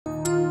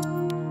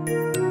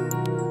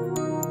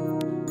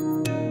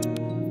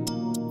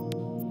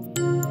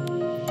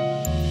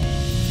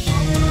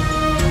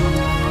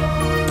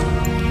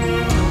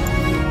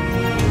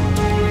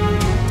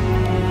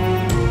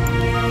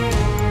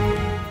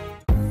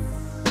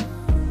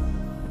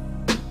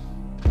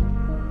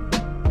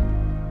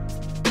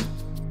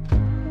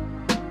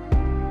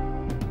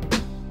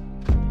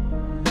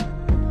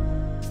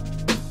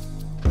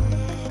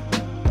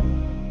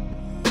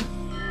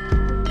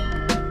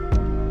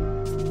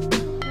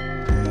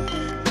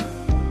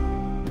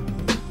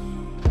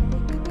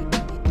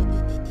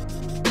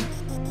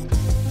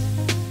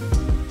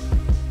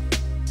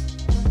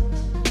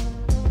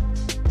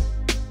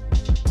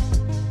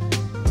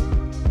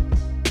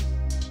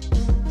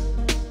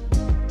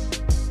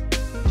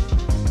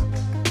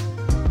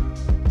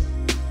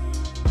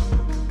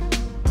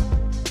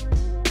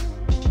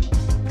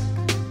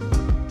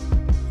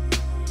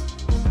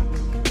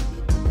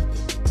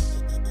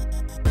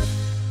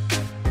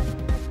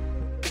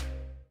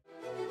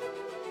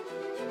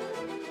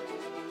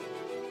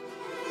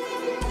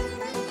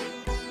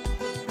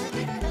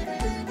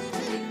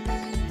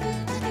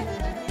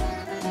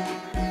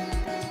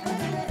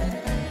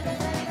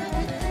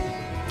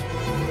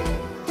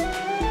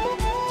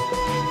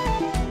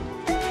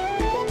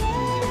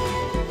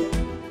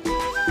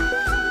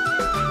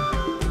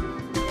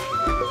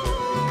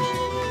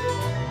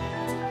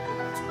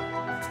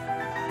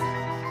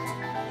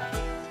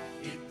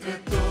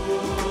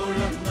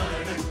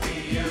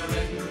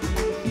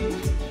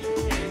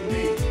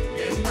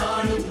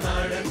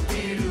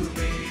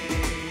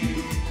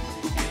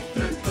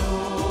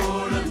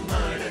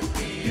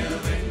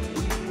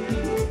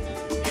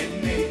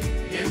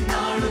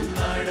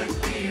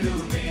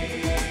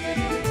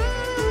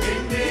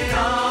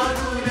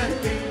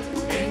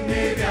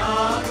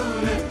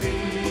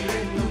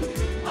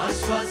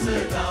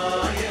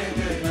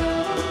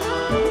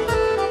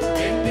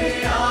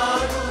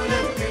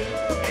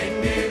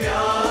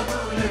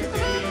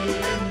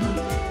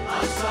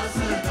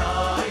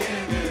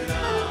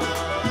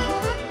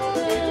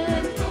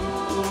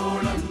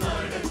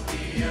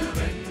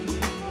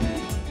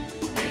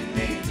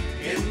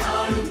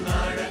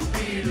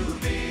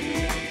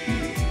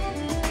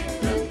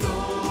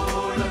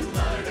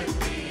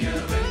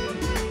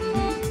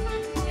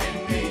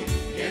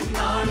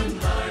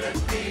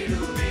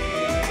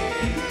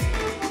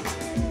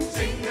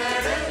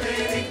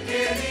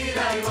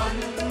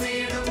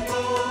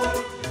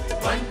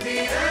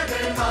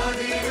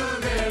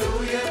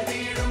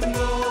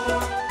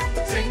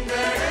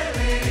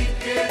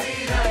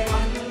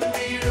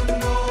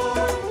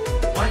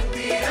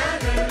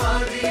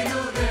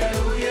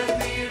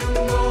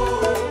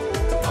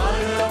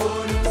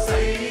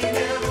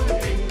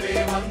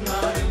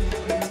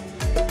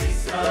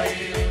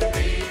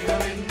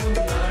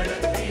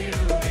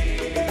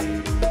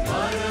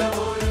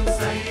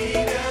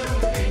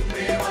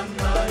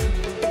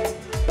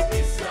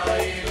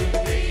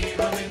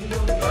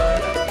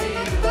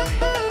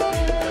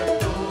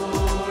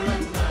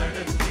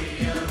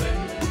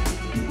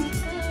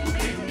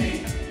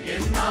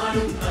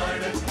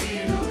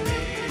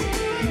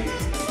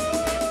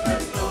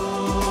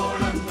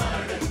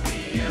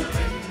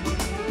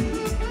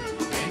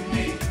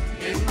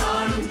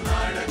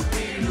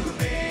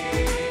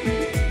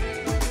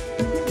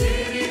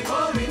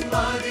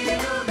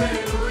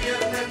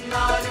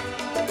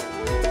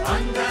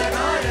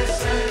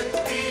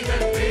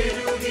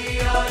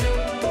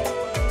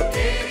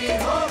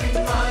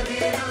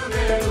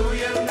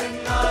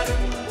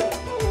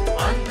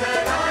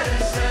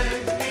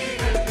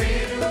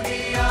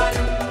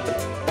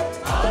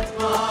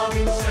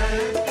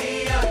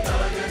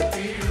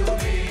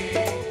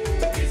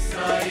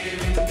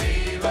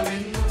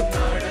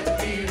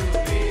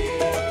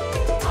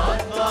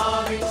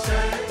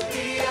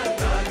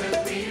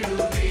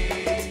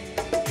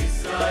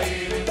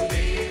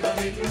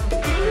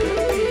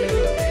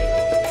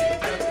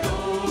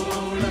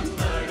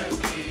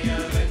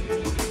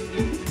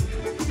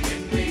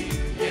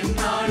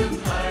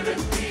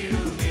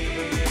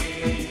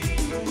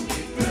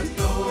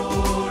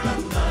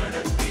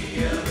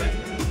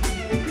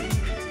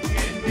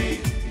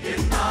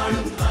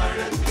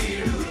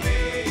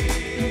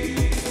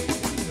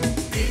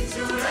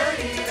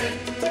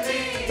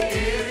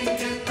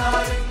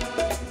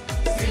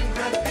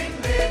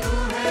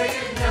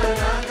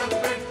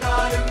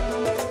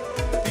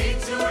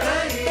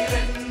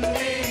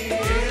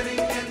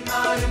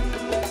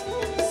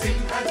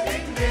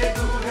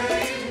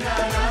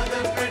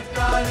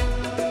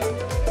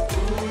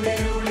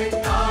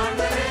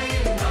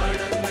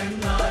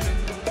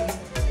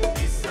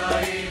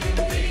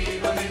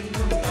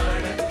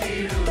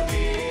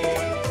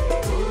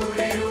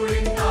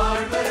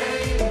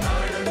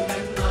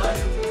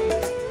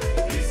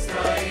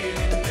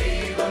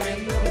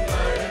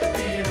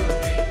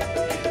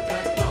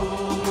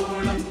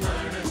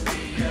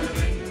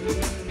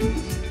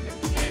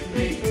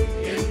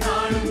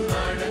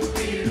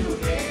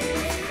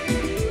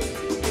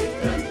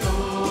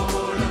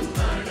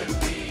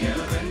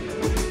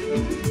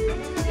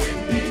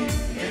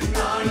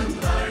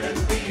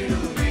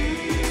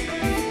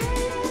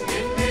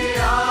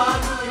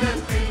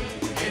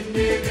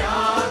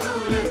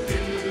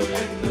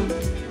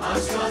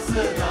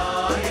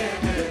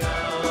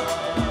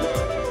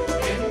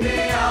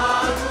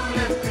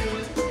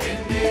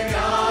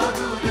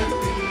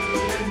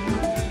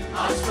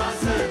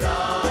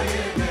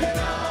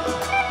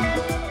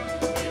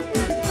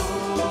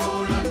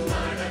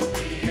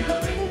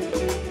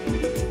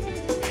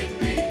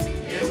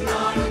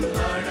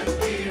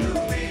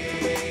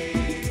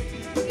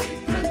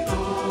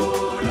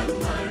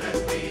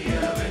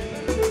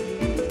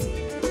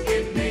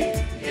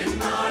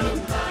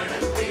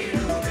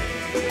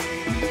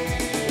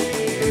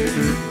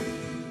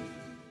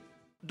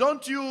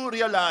Don't you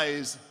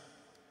realize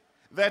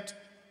that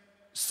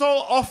so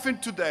often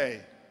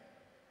today,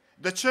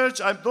 the church,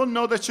 I don't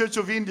know the Church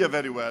of India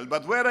very well,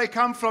 but where I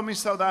come from in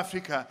South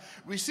Africa,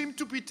 we seem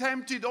to be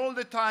tempted all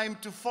the time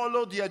to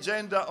follow the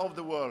agenda of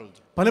the world.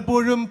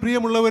 പലപ്പോഴും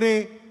പ്രിയമുള്ളവരെ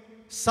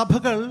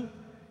സഭകൾ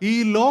ഈ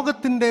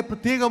ലോകത്തിന്റെ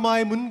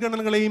പ്രത്യേകമായ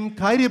മുൻഗണനകളെയും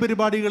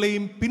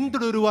കാര്യപരിപാടികളെയും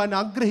പിന്തുടരുവാൻ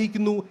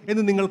ആഗ്രഹിക്കുന്നു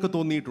എന്ന് നിങ്ങൾക്ക്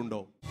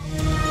തോന്നിയിട്ടുണ്ടോ?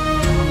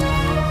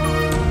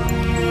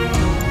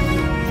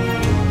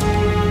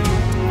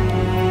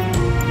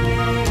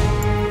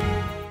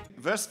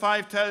 Verse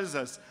 5 tells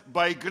us,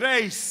 by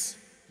grace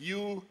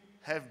you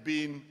have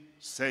been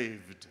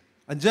saved.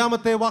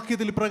 അഞ്ചാമത്തെ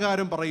വാക്യത്തിൽ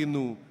പ്രകാരം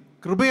പറയുന്നു,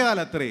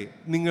 കൃപയാലത്രേ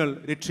നിങ്ങൾ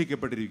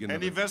രക്ഷിക്കപ്പെട്ടിരിക്കുന്നത്.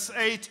 And in verse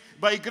 8,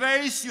 by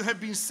grace you have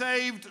been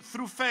saved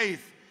through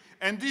faith.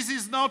 And this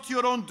is not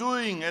your own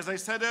doing, as I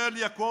said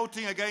earlier,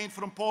 quoting again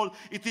from Paul,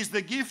 it is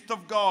the gift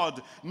of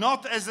God,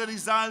 not as a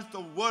result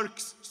of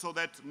works, so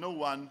that no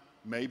one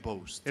may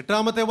boast.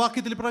 എട്ടാമത്തെ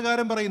വാക്യത്തിൽ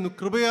പ്രകാരം പറയുന്നു,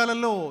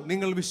 കൃപയാലല്ലോ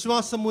നിങ്ങൾ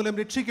വിശ്വാസം മൂലം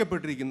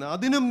രക്ഷിക്കപ്പെട്ടിരിക്കുന്നു,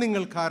 അതിനും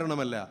നിങ്ങൾ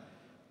കാരണമല്ല,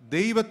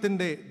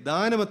 ദൈവത്തിന്റെ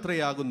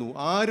ദാനമത്രയാകുന്നു,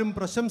 ആരും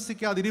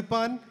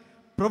പ്രശംസിക്കാതിരിപ്പാൻ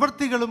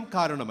പ്രവൃത്തികളും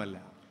കാരണമല്ല.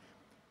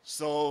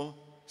 So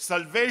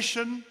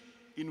salvation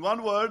in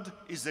one word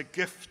is a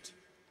gift.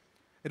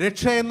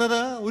 രക്ഷ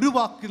എന്നത് ഒരു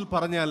വാക്കിൽ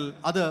പറഞ്ഞാൽ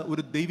അത്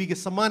ഒരു ദൈവിക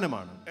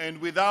സമ്മാനമാണ്. And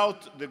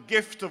without the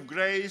gift of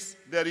grace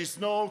there is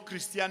no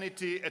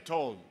Christianity at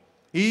all.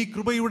 ഈ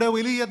കൃപയുടെ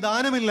വലിയ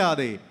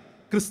ദാനമില്ലാതെ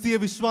ക്രിസ്തീയ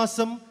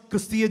വിശ്വാസം,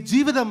 ക്രിസ്തീയ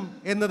ജീവിതം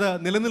എന്നത്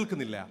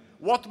നിലനിൽക്കുന്നില്ല.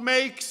 What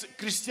makes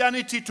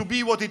Christianity to be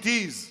what it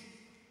is?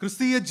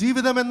 ക്രിസ്തീയ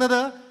ജീവിതം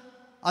എന്നത്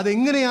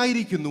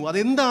അതെങ്ങനെയായിരിക്കുന്നു,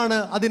 അതെന്താണ്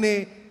അതിനെ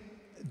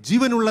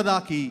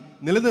ജീവനുള്ളതാക്കി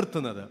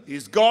നിലനിർത്തുന്നത്?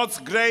 Is God's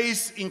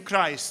grace in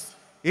Christ.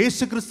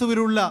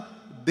 യേശുക്രിസ്തുവിലുള്ള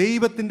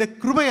ദൈവത്തിന്റെ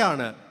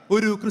കൃപയാണ്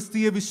ഒരു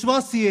ക്രിസ്തീയ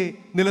വിശ്വാസിയെ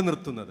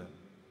നിലനിർത്തുന്നത്.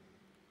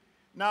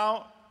 Now,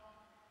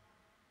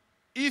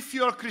 if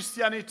your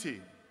Christianity,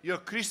 your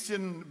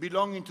Christian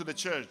belonging to the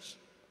church,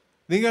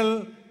 നിങ്ങൾ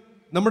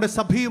നമ്മുടെ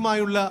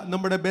സഭയുമായുള്ള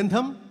നമ്മുടെ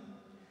ബന്ധം,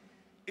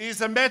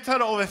 is a matter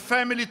of a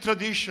family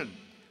tradition.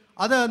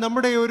 അത്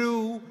നമ്മുടെ ഒരു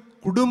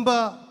കുടുംബ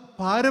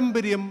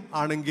പാരമ്പര്യം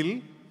ആണെങ്കിൽ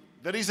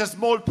there is a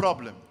small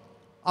problem.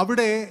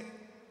 അവിടെ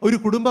ഒരു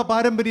കുടുംബ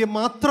പാരമ്പര്യം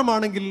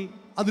മാത്രമാണെങ്കിൽ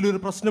അതിലൊരു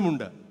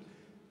പ്രശ്നമുണ്ട്.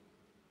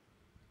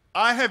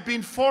 I have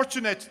been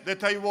fortunate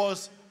that I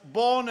was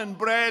born and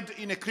bred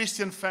in a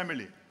Christian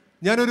family.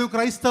 ഞാനൊരു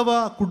ക്രൈസ്തവ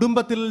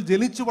കുടുംബത്തിൽ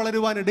ജനിച്ചു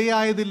വളരുവാൻ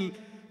ഇടയായതിൽ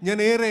ഞാൻ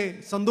ഏറെ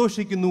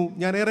സന്തോഷിക്കുന്നു.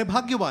 ഞാൻ ഏറെ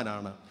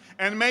ഭാഗ്യവാനാണ്.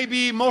 And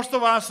maybe most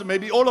of us,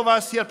 maybe all of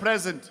us here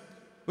present,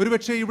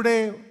 ഒരുപക്ഷേ ഇവിടെ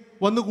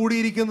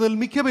വന്നുകൂടിയിരിക്കുന്നതിൽ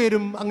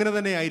മിക്കപേരും അങ്ങനെ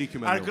തന്നെ ആയിരിക്കും.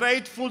 are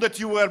grateful that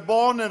you were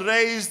born and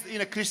raised in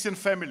a Christian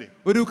family.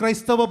 ഒരു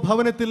ക്രൈസ്തവ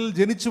ഭവനത്തിൽ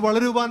ജനിച്ചു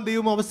വളരുവാൻ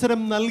ദൈവം അവസരം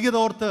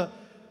നൽകിയതോർത്ത്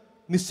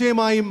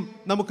നിശ്ചയമായും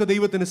നമുക്ക്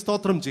ദൈവത്തിന്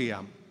സ്തോത്രം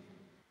ചെയ്യാം.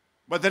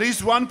 But there is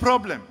one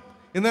problem.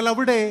 എന്നാൽ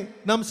അവിടെ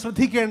നാം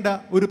ശ്രദ്ധിക്കേണ്ട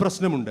ഒരു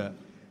പ്രശ്നമുണ്ട്.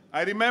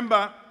 I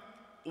remember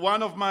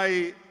one of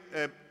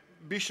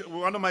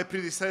my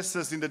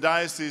predecessors in the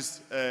diocese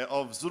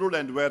of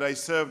Zululand where I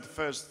served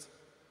first.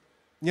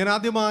 ഞാൻ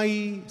ആദ്യമായി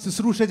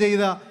ശുശ്രൂഷ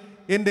ചെയ്ത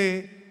എൻ്റെ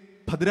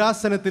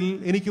ഭദ്രാസനത്തിൽ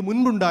എനിക്ക്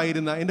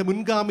മുൻപുണ്ടായിരുന്ന എൻ്റെ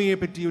മുൻഗാമിയെ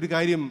പറ്റി ഒരു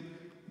കാര്യം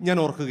ഞാൻ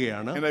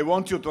ഓർക്കുകയാണ്. And I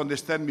want you to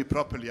understand me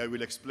properly. I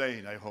will explain,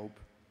 I hope.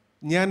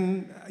 ഞാൻ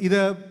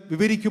ഇത്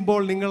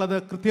വിവരിക്കുമ്പോൾ നിങ്ങൾ അത്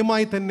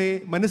കൃത്യമായി തന്നെ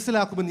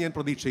മനസ്സിലാക്കുമെന്ന് ഞാൻ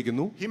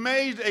പ്രതീക്ഷിക്കുന്നു. He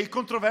made a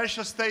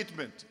controversial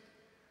statement.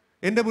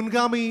 എൻ്റെ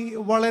മുൻഗാമി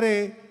വളരെ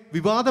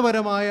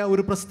വിവാദപരമായ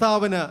ഒരു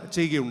പ്രസ്താവന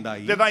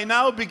ചെയ്യുകയുണ്ടായി. That I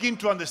now begin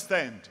to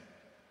understand.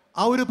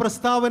 ആ ഒരു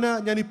പ്രസ്താവന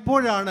ഞാൻ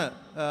ഇപ്പോഴാണ്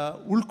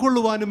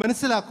ഉൾക്കൊള്ളുവാനും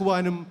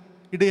മനസ്സിലാക്കുവാനും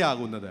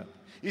ഇടയാകുന്നത്.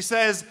 He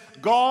says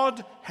God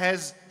has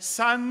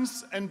sons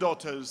and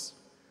daughters.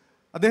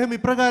 അദ്ദേഹം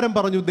ഇപ്രകാരം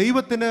പറഞ്ഞു,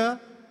 ദൈവത്തിന്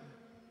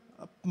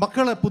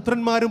മക്കള്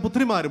പുത്രന്മാരും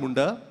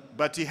പുത്രിമാരുമുണ്ട്.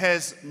 But he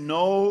has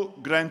no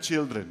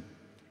grandchildren.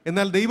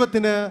 എന്നാൽ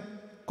ദൈവത്തിന്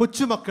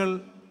കൊച്ചുമക്കൾ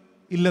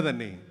ഇല്ല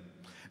തന്നെ.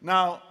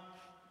 Now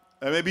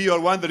maybe you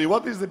are wondering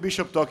what is the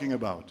bishop talking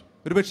about?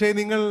 ഒരുപക്ഷേ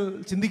നിങ്ങൾ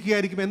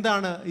ചിന്തിക്കുകയായിരിക്കും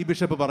എന്താണ് ഈ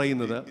ബിഷപ്പ്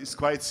പറയുന്നത്. It's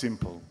quite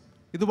simple.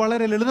 ഇത്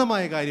വളരെ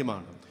ലളിതമായ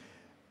കാര്യമാണ്.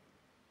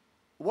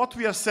 What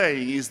we are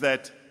saying is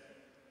that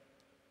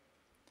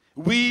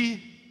we,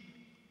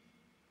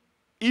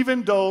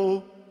 even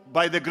though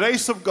by the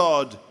grace of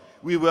God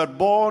we were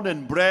born and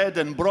bred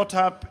and brought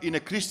up in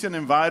a Christian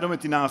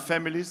environment in our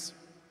families,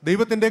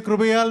 ദൈവത്തിന്റെ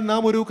കൃപയാൽ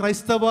നാം ഒരു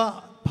ക്രൈസ്തവ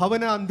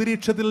ഭവന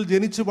അന്തരീക്ഷത്തിൽ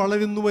ജനിച്ചു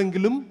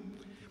വളരുന്നുവെങ്കിലും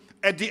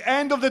at the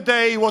end of the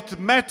day what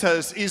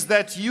matters is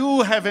that you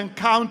have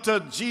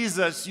encountered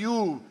Jesus, you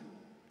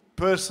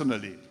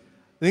personally.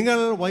 നിങ്ങൾ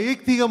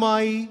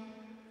വൈയക്തികമായി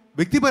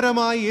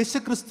വ്യക്തിപരമായി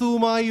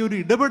യേശുക്രിസ്തുവുമായി ഒരു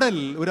ഇടപെടൽ,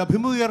 ഒരു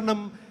അഭിമുഖീകരണം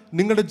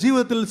നിങ്ങളുടെ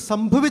ജീവിതത്തിൽ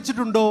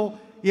സംഭവിച്ചിട്ടുണ്ടോ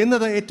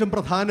എന്നത് ഏറ്റവും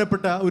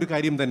പ്രധാനപ്പെട്ട ഒരു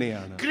കാര്യം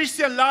തന്നെയാണ്.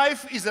 Christian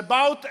life is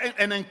about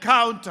an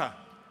encounter.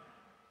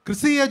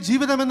 ക്രിസ്തീയ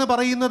ജീവിതം എന്ന്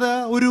പറയുന്നത്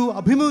ഒരു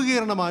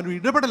അഭിമുഖീകരണമാണ്, ഒരു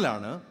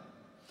ഇടപെടലാണ്.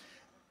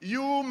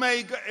 You may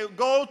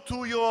go to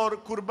your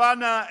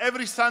kurbana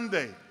every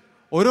Sunday.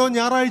 ഓരോ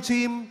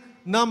ഞായറാഴ്ചയും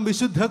നാം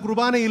വിശുദ്ധ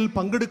കുർബാനയിൽ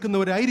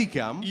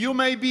പങ്കെടുക്കുന്നവരായിരിക്കാം. You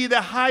may be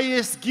the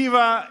highest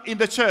giver in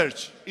the church,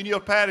 in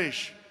your parish.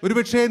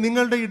 ഒരുപക്ഷേ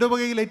നിങ്ങളുടെ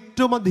ഇടവകയിൽ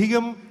ഏറ്റവും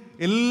അധികം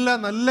എല്ലാ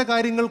നല്ല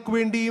കാര്യങ്ങൾക്ക്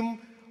വേണ്ടിയും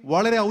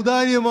വളരെ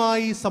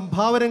ഔദാര്യമായി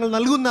സംഭാവനകൾ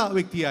നൽകുന്ന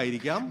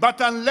വ്യക്തിയായിരിക്കാം. But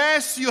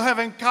unless you have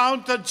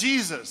encountered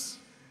Jesus,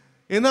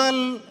 എന്നാൽ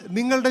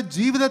നിങ്ങളുടെ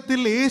ജീവിതത്തിൽ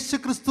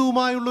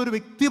യേശുക്രിസ്തുവുമായുള്ള ഒരു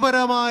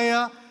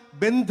വ്യക്തിപരമായ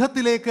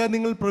ബന്ധത്തിലേക്ക്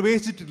നിങ്ങൾ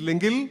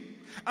പ്രവേശിച്ചിട്ടില്ലെങ്കിൽ,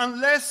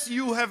 unless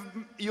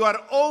you are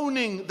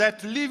owning that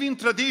living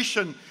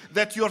tradition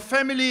that your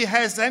family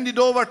has handed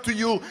over to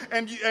you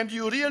and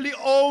you really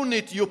own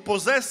it, you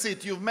possess it,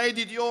 you've made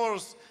it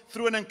yours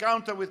through an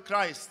encounter with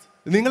Christ.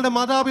 നിങ്ങളുടെ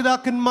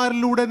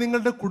മാതാപിതാക്കന്മാരിലൂടെ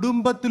നിങ്ങളുടെ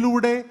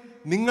കുടുംബത്തിലൂടെ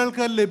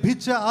നിങ്ങൾക്ക്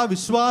ലഭിച്ച ആ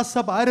വിശ്വാസ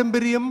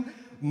പാരമ്പര്യം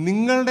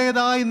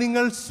നിങ്ങളുടേതായി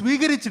നിങ്ങൾ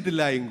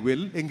സ്വീകരിച്ചിട്ടില്ല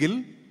എങ്കിൽ,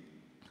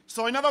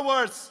 so in other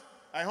words,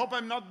 I hope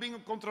I'm not being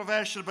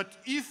controversial, but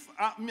if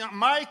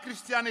my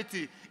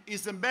Christianity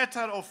is a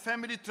matter of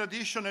family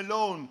tradition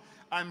alone,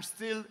 I'm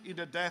still in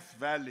the death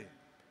valley.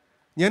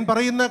 ഞാൻ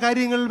പറയുന്ന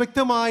കാര്യങ്ങൾ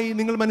വ്യക്തമായി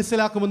നിങ്ങൾ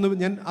മനസ്സിലാക്കുമെന്ന്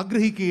ഞാൻ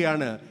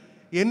ആഗ്രഹിക്കുകയാണ്.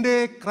 എൻ്റെ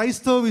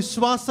ക്രൈസ്തവ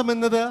വിശ്വാസം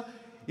എന്നത്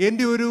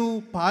എൻ്റെ ഒരു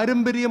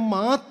പാരമ്പര്യം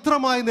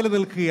മാത്രമായി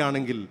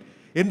നിലനിൽക്കുകയാണെങ്കിൽ,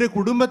 എൻ്റെ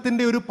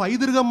കുടുംബത്തിൻ്റെ ഒരു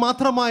പൈതൃകം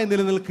മാത്രമായി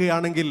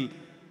നിലനിൽക്കുകയാണെങ്കിൽ,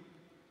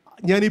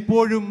 ഞാൻ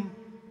ഇപ്പോഴും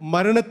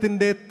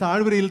മരണത്തിൻ്റെ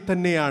താഴ്വരയിൽ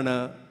തന്നെയാണ്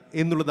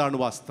എന്നുള്ളതാണ്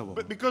വാസ്തവം.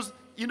 Because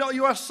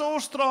you are so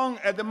strong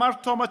at the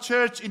Martoma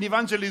Church in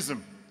evangelism.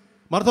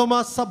 Marthoma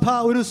സഭ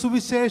ഒരു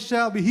സുവിശേഷ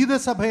വിഹിത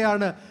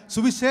സഭയാണ്.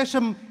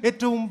 സുവിശേഷം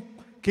ഏറ്റവും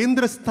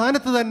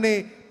കേന്ദ്രസ്ഥാനത്ത് തന്നെ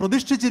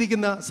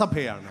പ്രതിഷ്ഠിച്ചിരിക്കുന്ന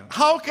സഭയാണ്.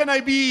 How can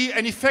I be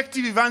an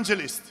effective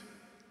evangelist?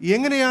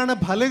 എങ്ങനെയാണ്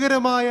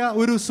ഫലകരമായ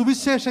ഒരു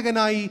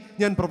സുവിശേഷകനായി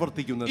ഞാൻ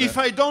പ്രവർത്തിക്കുന്നത്? If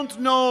I don't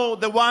know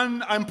the one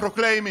I'm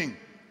proclaiming.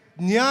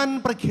 ഞാൻ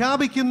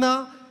പ്രഖ്യാപിക്കുന്ന,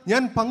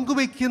 ഞാൻ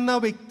പങ്കുവെക്കുന്ന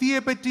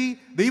വ്യക്തിയെപ്പറ്റി,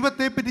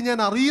 ദൈവത്തെപ്പറ്റി ഞാൻ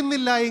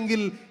അറിയുന്നില്ല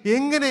എങ്കിൽ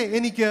എങ്ങനെ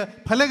എനിക്ക്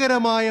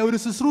ഫലകരമായ ഒരു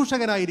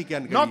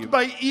ശുശ്രൂഷകനായിരിക്കാൻ കഴിയും? Not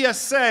by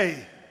ESA.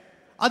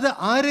 അത്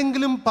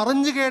ആരെങ്കിലും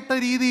പറഞ്ഞു കേട്ട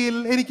രീതിയിൽ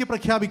എനിക്ക്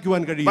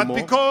പ്രഖ്യാപിക്കുവാൻ കഴിയുമോ? But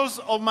because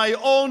of my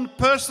own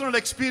personal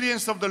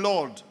experience of the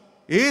Lord.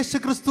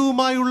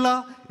 യേശുക്രിസ്തുവുമായുള്ള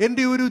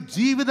എൻ്റെ ഒരു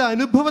ജീവിത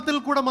അനുഭവത്തിൽ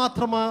കൂടെ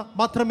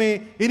മാത്രമേ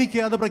എനിക്ക്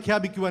അത്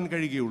പ്രഖ്യാപിക്കുവാൻ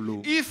കഴിയുകയുള്ളൂ.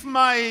 If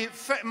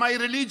my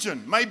religion,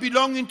 my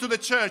belonging to the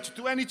church,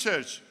 to any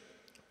church,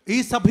 ഈ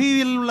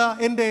സഭയിലുള്ള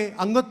എൻ്റെ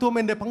അംഗത്വം,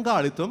 എൻ്റെ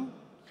പങ്കാളിത്തം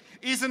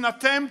is an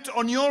attempt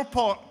on your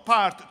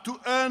part to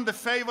earn the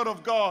favor of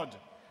God,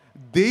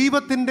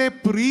 ദൈവത്തിന്റെ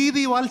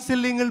പ്രീതി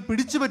വാത്സല്യങ്ങൾ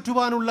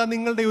പിടിച്ചുപറ്റുവാനുള്ള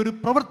നിങ്ങളുടെ ഒരു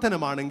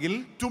പ്രവർത്തനമാണെങ്കിൽ,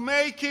 to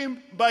make him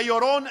by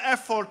your own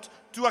effort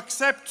to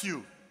accept you,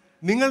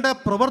 നിങ്ങളുടെ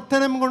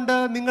പ്രവർത്തനം കൊണ്ട്,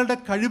 നിങ്ങളുടെ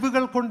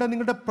കഴിവുകൾ കൊണ്ട്,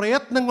 നിങ്ങളുടെ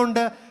പ്രയത്നം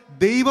കൊണ്ട്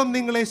ദൈവം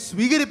നിങ്ങളെ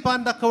സ്വീകരിപ്പാൻ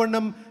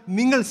തക്കവണ്ണം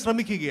നിങ്ങൾ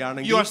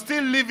ശ്രമിക്കുകയാണെങ്കിൽ, you are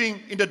still living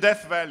in the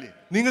death valley.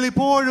 നിങ്ങൾ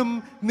ഇപ്പോഴും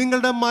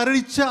നിങ്ങളുടെ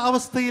മരിച്ച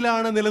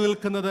അവസ്ഥയിലാണ്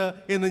നിലനിൽക്കുന്നത്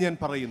എന്ന് ഞാൻ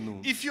പറയുന്നു.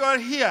 If you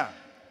are here,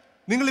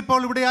 നിങ്ങൾ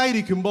ഇപ്പോൾ ഇവിടെ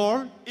ആയിരിക്കുമ്പോൾ,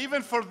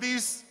 even for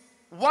this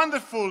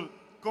wonderful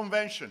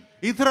convention,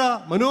 ഇത്ര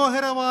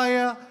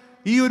മനോഹരമായ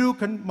ഈ ഒരു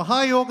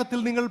മഹായോഗത്തിൽ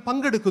നിങ്ങൾ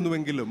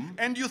പങ്കെടുക്കുന്നുവെങ്കിലും,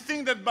 and you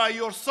think that by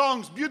your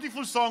songs,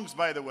 beautiful songs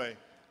by the way,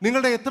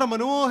 നിങ്ങളുടെ എത്ര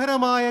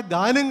മനോഹരമായ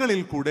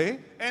ഗാനങ്ങളിൽ കൂടെ,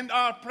 and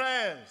our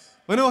prayers,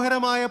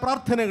 മനോഹരമായ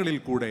പ്രാർത്ഥനകളിൽ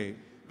കൂടെ,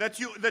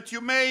 that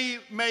you may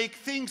make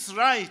things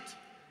right,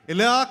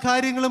 എല്ലാ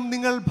കാര്യങ്ങളും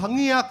നിങ്ങൾ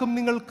ഭംഗിയാക്കും,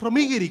 നിങ്ങൾ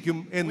ക്രമീകരിക്കും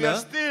എന്ന്, we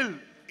are still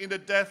in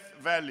the death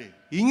valley.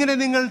 ഇങ്ങനെ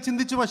നിങ്ങൾ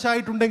ചിന്തിച്ചു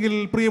വശായിട്ടുണ്ടെങ്കിൽ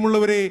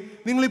പ്രിയമുള്ളവരെ,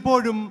 നിങ്ങൾ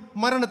ഇപ്പോഴും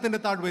മരണത്തിന്റെ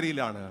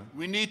താഴ്വരയിലാണ്.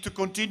 We need to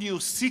continue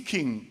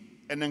seeking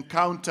an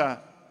encounter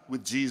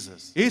with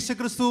Jesus.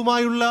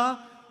 യേശുക്രിസ്തുവുമായുള്ള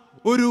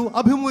ഒരു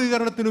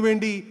അഭിമുഖീകരണത്തിനു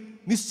വേണ്ടി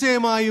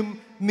നിശ്ചയമായും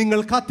നിങ്ങൾ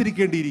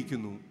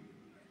കാത്തിരിക്കേണ്ടിയിരിക്കുന്നു.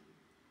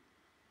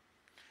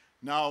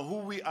 Now who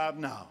we are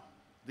now.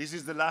 This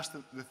is the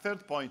third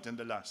point and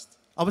the last.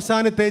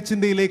 അവസാനത്തെ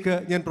ചിന്തയിലേക്ക്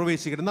ഞാൻ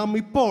പ്രവേശിക്കട്ടെ.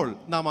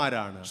 നാം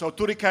ആരാണ്? So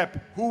to recap,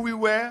 who we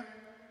were,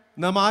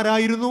 നാം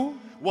ആരായിരുന്നു,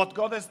 what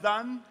God has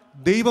done,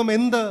 ദൈവം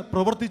എന്ത്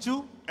പ്രവർത്തിച്ചു,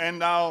 and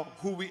now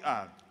who we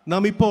are.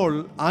 നാം ഇപ്പോൾ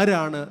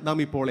ആരാണ്, നാം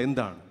ഇപ്പോൾ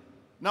എന്താണ്?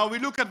 Now we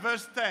look at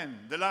verse 10,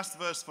 the last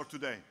verse for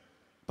today.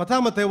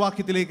 10ാമത്തെ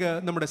വാക്യത്തിലേക്ക്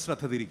നമ്മുടെ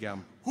ശ്രദ്ധ തിരിക്കാം.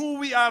 Who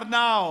we are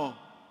now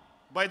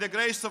by the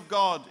grace of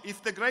God. If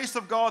the grace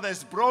of God has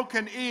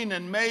broken in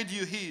and made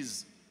you his,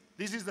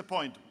 this is the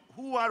point.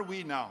 Who are we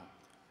now?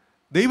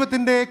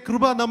 ദൈവത്തിന്റെ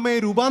കൃപ നമ്മെ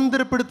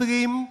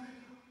രൂപാന്തരപ്പെടുത്തുകയും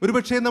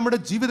ഒരുപക്ഷെ നമ്മുടെ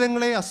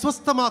ജീവിതങ്ങളെ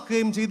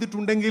അസ്വസ്ഥമാക്കുകയും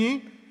ചെയ്തിട്ടുണ്ടെങ്കിൽ,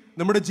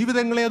 നമ്മുടെ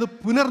ജീവിതങ്ങളെ അത്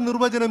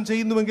പുനർനിർവചനം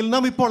ചെയ്യുന്നുവെങ്കിൽ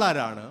നാം ഇപ്പോൾ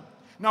ആരാണ്?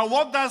 Now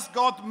what does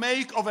God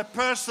make of a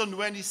person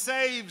when he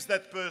saves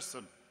that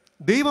person?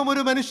 ദൈവം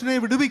ഒരു മനുഷ്യനെ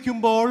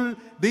വിടുവിക്കുമ്പോൾ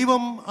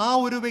ദൈവം ആ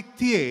ഒരു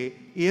വ്യക്തിയെ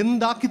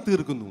എന്താക്കി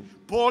തീർക്കുന്നു?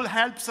 Paul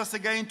helps us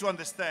again to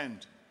understand.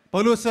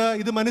 പൗലോസ്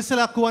ഇത്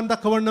മനസ്സിലാക്കുവാൻ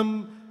തക്കവണ്ണം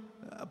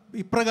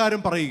ഇപ്രകാരം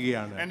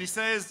പറയുകയാണ്. And he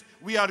says,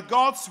 we are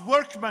God's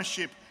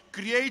workmanship,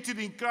 created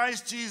in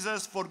Christ Jesus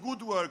for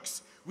good works,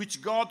 which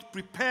God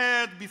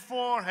prepared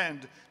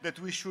beforehand that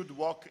we should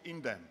walk in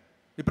them.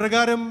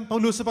 ഇപ്രകാരം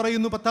പൗലോസ്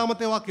പറയുന്നു,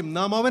 10ാമത്തെ വാക്യം,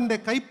 നാം അവന്റെ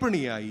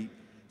കൈപ്പണിയായി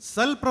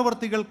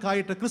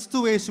സൽപ്രവർത്തികൾക്കായിട്ട്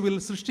ക്രിസ്തുയേശുവിൽ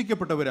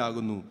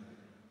സൃഷ്ടിക്കപ്പെട്ടവരാകുന്നു,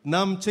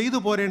 നാം ചെയ്തു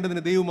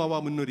പോരേണ്ടതിന് ദൈവം അവ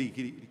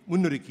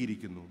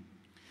മുന്നൊരുക്കിയിരിക്കുന്നു.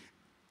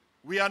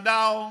 We are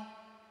now,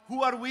 who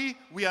are we?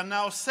 We are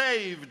now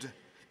saved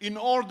in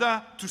order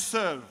to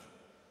serve.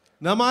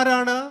 നാം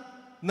ആരാണ്?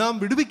 നാം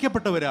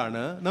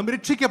വിടുവിക്കപ്പെട്ടവരാണ്, നാം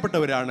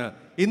രക്ഷിക്കപ്പെട്ടവരാണ്.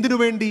 എന്തിനു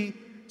വേണ്ടി?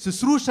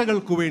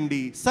 ശുശ്രൂഷകൾക്കു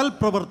വേണ്ടി,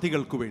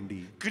 സൽപ്രവർത്തികൾക്കു വേണ്ടി.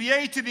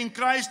 Created in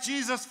Christ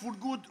Jesus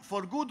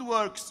for good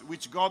works,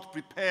 which God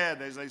prepared,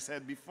 as I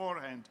said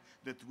beforehand,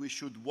 that we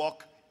should walk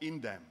in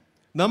them.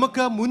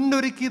 നമുക്ക്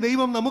മുന്നൊരുക്കി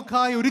ദൈവം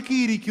നമുക്കായി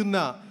ഒരുക്കിയിരിക്കുന്ന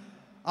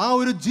ആ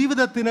ഒരു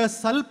ജീവിതത്തിന്,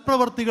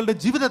 സൽപ്രവർത്തികളുടെ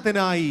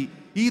ജീവിതത്തിനായി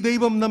ഈ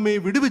ദൈവം നമ്മെ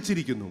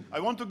വിടുവിച്ചിരിക്കുന്നു. I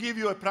want to give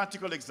you a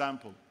practical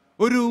example.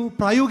 ഒരു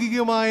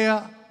പ്രായോഗികമായ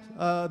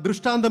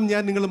ദൃഷ്ടാന്തം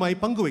ഞാൻ നിങ്ങളുമായി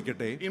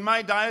പങ്കുവെക്കട്ടെ. In my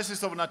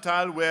diocese of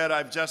Natal, where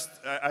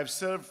I've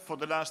served for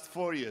the last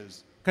 4 years.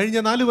 കഴിഞ്ഞ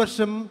 4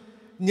 വർഷം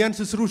ഞാൻ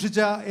ശുശ്രൂഷിച്ച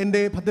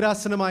എൻ്റെ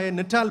ഭദ്രാസനമായ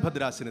Natal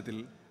ഭദ്രാസനത്തിൽ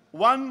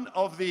one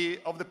of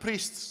the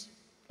priests,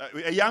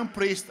 a young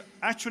priest,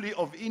 actually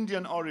of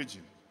Indian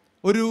origin.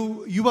 ഒരു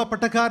യുവ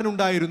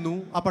പട്ടക്കാരനുണ്ടായിരുന്നു.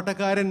 ആ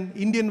പട്ടക്കാരൻ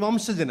Indian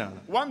വംശജനാണ്.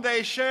 One day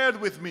shared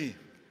with me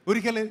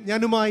ഒരിക്കൽ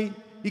ഞാനുമായി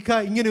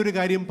ഇങ്ങനെ ഒരു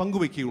കാര്യം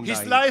പങ്കുവെക്കുകയുണ്ടായി.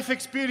 his life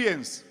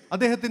experience.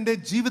 അദ്ദേഹത്തിന്റെ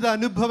ജീവിത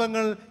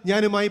അനുഭവങ്ങൾ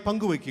ഞാനുമായി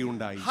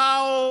പങ്കുവെക്കുകയുണ്ടായി.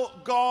 How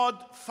God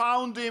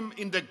found him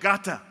in the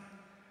gutter.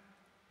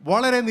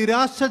 വളരെ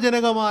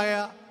നിരാശാജനകമായ,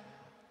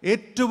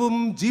 ഏറ്റവും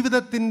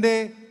ജീവിതത്തിന്റെ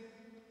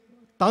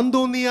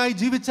താന്തോന്നിയായി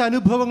ജീവിച്ച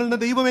അനുഭവങ്ങളുടെ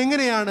ദൈവം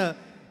എങ്ങനെയാണ്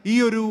ഈ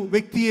ഒരു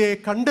വ്യക്തിയെ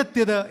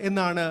കണ്ടെത്തിയത്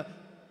എന്നാണ്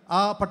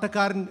ആ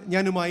പട്ടക്കാരൻ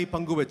ഞാനുമായി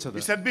പങ്കുവെച്ചത്.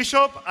 He said,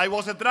 Bishop, I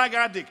was a drug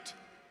addict.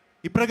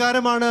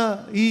 ഇപ്രകാരമാണ്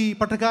ഈ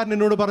പട്ടക്കാരൻ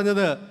എന്നോട്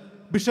പറഞ്ഞത്,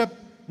 ബിഷപ്പ്,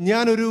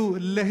 ഞാനൊരു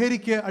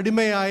ലഹരിക്ക്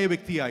അടിമയായ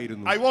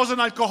വ്യക്തിയായിരുന്നു. I was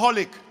an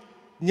alcoholic.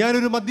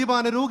 ഞാനൊരു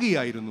മദ്യപാന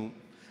രോഗിയായിരുന്നു.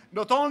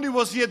 Not only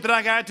was he a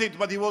drug addict,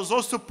 but he was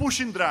also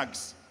pushing drugs.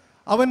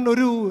 അവൻ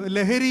ഒരു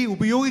ലഹരി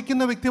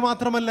ഉപയോഗിക്കുന്ന വ്യക്തി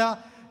മാത്രമല്ല,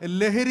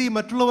 ലഹരി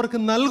മറ്റുള്ളവർക്ക്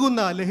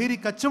നൽകുന്ന, ലഹരി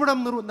കച്ചവടം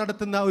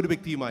നടത്തുന്ന ഒരു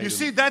വ്യക്തിയുമായിരുന്നു. You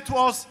see, that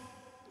was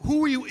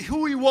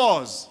who he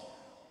was.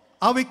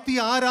 ആ വ്യക്തി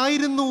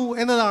ആരായിരുന്നു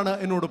എന്നതാണ്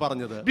എന്നോട്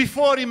പറഞ്ഞത്.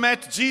 Before he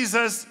met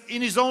Jesus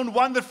in his own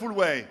wonderful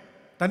way.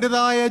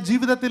 തന്റേതായ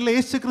ജീവിതത്തിൽ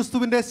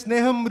യേശുക്രിസ്തുവിന്റെ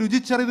സ്നേഹം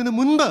രുചിച്ചറിയുന്നതിന്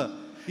മുൻപ്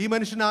ഈ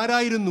മനുഷ്യൻ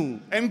ആരായിരുന്നു?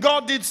 And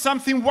God did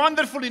something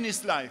wonderful in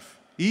his life.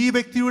 ഈ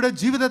വ്യക്തിയുടെ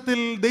ജീവിതത്തിൽ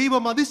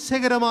ദൈവം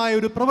അതിശയകരമായ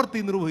ഒരു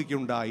പ്രവൃത്തി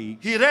നിർവഹിക്കുകയുണ്ടായി.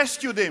 He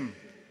rescued him.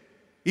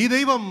 ഈ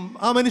ദൈവം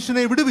ആ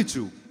മനുഷ്യനെ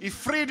വിടുവിച്ചു. He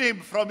freed him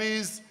from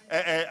his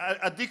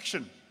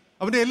addiction.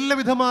 അവന്റെ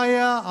എല്ലാവിധമായ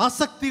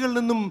ആസക്തികളിൽ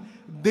നിന്നും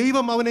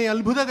ദൈവം അവനെ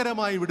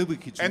അത്ഭുതകരമായി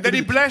വിടുവിച്ചു. And then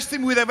he blessed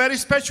him with a very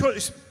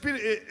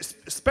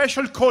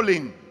special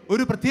calling.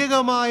 ഒരു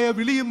പ്രത്യേകമായ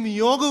വിളിയും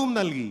നിയോഗവും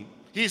നൽകി.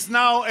 He is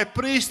now a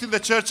priest in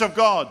the church of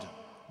God.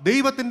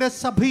 ദൈവത്തിന്റെ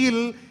സഭയിൽ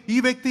ഈ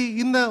വ്യക്തി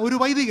ഇന്ന് ഒരു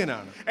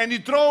വൈദികനാണ്. And he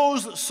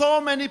draws so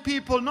many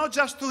people not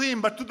just to him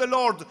but to the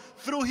Lord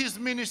through his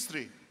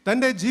ministry.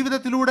 തന്റെ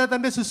ജീവിതത്തിലൂടെ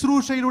തന്റെ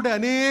ശുശ്രൂഷയിലൂടെ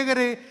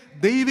അനേകരെ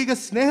ദൈവിക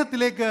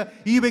സ്നേഹത്തിലേക്ക്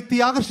ഈ വ്യക്തി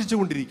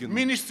ആകർഷിച്ചുകൊണ്ടിരിക്കുന്നു.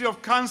 Ministry of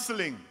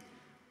counseling.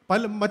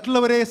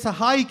 മറ്റുള്ളവരെ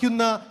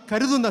സഹായിക്കുന്ന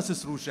കരുതുന്ന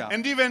ശുശ്രൂഷ.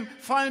 And even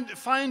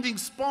finding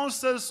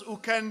sponsors who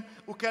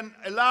can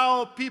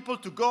allow people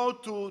to go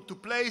to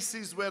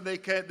places where they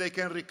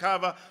can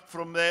recover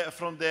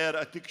from their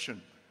addiction.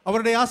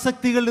 അവരുടെ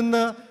ആസക്തികളിൽ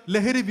നിന്ന്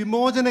ലഹരി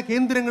വിമോചന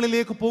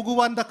കേന്ദ്രങ്ങളിലേക്ക്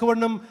പോകുവാൻ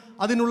തക്കവണ്ണം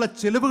അതിനുള്ള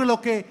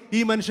ചെലവുകളൊക്കെ ഈ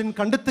മനുഷ്യൻ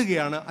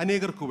കണ്ടെത്തുകയാണ്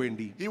അനേകർക്ക്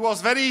വേണ്ടി. He was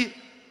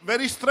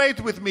very straight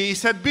with me. He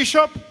said,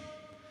 "Bishop,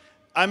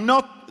 I'm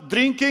not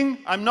drinking,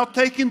 I'm not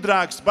taking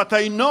drugs, but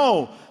I know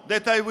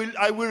that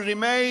I will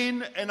remain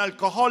an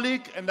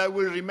alcoholic and I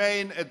will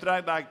remain a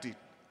drug addict."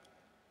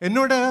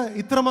 എന്നോട്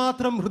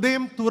ഇത്രമാത്രം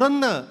ഹൃദയം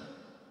തുറന്ന്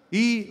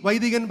ഈ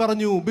വൈദികൻ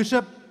പറഞ്ഞു,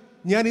 bishop,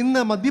 ഞാൻ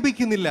ഇന്ന്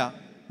മദ്യപിക്കുന്നില്ല,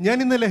 ഞാൻ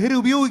ഇന്ന് ലഹരി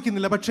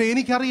ഉപയോഗിക്കുന്നില്ല, പക്ഷേ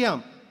എനിക്കറിയാം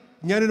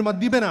ഞാനൊരു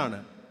മദ്യപനാണ്,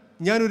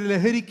 ഞാനൊരു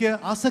ലഹരിക്ക്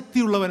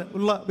ആസക്തിയുള്ള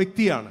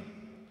വ്യക്തിയാണ്.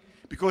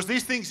 Because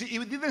these things, he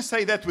didn't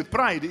say that with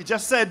pride. He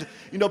just said,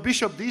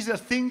 Bishop, these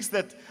are things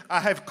that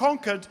I have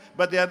conquered,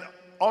 but they are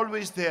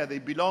always there. They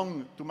belong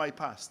to my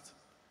past.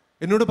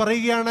 എന്നോട്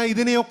പറയുകയാണ്,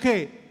 ഇതിനെയൊക്കെ,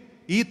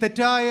 ഈ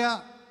തെറ്റായ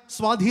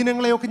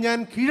സ്വാധീനങ്ങളെയൊക്കെ ഞാൻ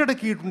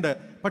കീഴടക്കിയിട്ടുണ്ട്,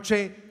 പക്ഷേ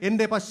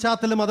എൻ്റെ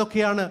പശ്ചാത്തലം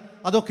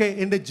അതൊക്കെ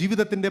എൻ്റെ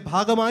ജീവിതത്തിൻ്റെ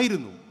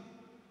ഭാഗമായിരുന്നു.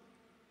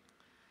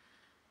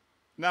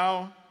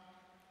 Now,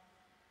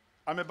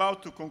 I'm about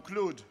to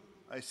conclude.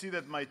 I see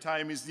that my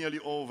time is nearly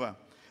over.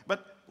 But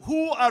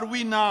who are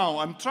we now?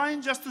 I'm trying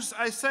just to,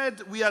 I said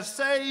we are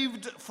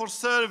saved for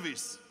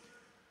service.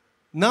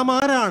 നാം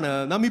ആരാണ്?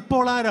 നാം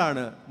ഇപ്പോൾ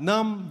ആരാണ്?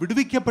 നാം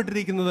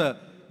വിടുവിക്കപ്പെട്ടിരിക്കുന്നത്,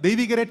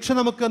 ദൈവിക രക്ഷ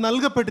നമുക്ക്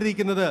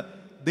നൽകപ്പെട്ടിരിക്കുന്നത്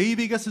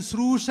ദൈവിക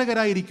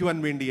ശുശ്രൂഷകരായിരിക്കുവാൻ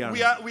വേണ്ടിയാണ്.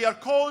 We are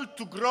called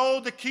to grow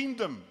the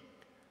kingdom.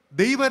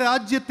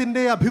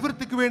 ദൈവരാജ്യത്തിന്റെ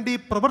അഭിവൃദ്ധിക്ക് വേണ്ടി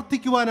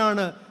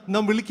പ്രവർത്തിക്കുവാനാണ്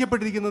നാം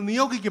വിളിക്കപ്പെട്ടിരിക്കുന്നത്,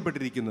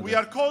 നിയോഗിക്കപ്പെട്ടിരിക്കുന്നത്. We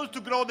are called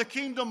to grow the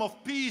kingdom of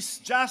peace,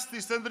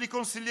 justice and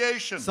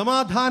reconciliation.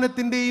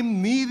 സമാധാനത്തിന്റെയും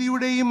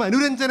നീതിയുടെയും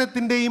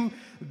അനുരഞ്ജനത്തിന്റെയും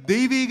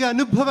ദൈവിക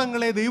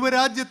അനുഭവങ്ങളെ,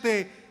 ദൈവരാജ്യത്തെ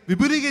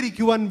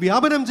വിപുലീകരിക്കുവാൻ,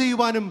 വ്യാപനം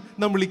ചെയ്യുവാനും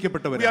നാം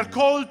വിളിക്കപ്പെട്ടവരാണ്. We are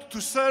called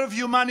to serve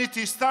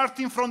humanity,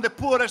 starting from the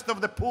poorest of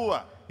the poor.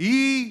 ഈ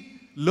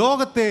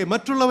ലോകത്തെ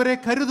മറ്റുള്ളവരെ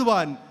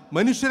കരുതുവാൻ,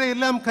 മനുഷ്യരെ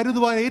എല്ലാം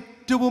കരുതുവാൻ,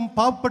 ഏറ്റവും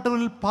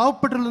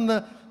പാവപ്പെട്ടവരിൽ നിന്ന്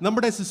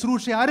നമ്മുടെ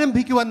ശുശ്രൂഷ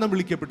ആരംഭിക്കുവാൻ നാം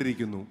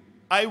വിളിക്കപ്പെട്ടിരിക്കുന്നു.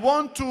 I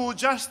want to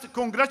just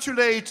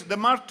congratulate the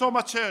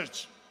Martoma Church.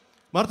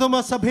 Marthoma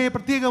സഭയെ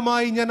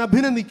പ്രത്യേകമായി ഞാൻ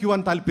അഭിനന്ദിക്കുവാൻ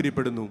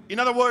താല്പര്യപ്പെടുന്നു. In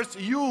other words,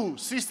 you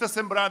sisters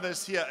and brothers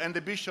here and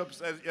the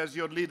bishops as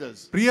your leaders.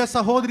 പ്രിയ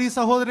സഹോദരീ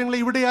സഹോദരങ്ങളെ,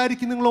 ഇവിടെ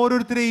ആയിരിക്കും നിങ്ങൾ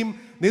ഓരോരുത്തരെയും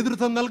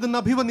നേതൃത്വം നൽകുന്ന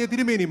അഭിവന്യ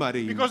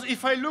തിരുമേനിമാരെയും. Because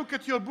if I look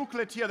at your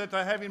booklet here that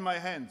I have in my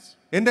hands,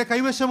 എൻ്റെ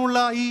കൈവശമുള്ള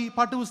ഈ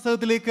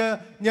പാഠപുസ്തകത്തിലേക്ക്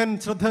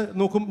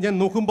ഞാൻ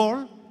നോക്കുമ്പോൾ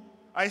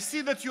I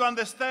see that you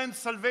understand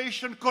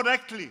salvation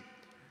correctly.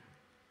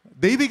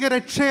 ദൈവിക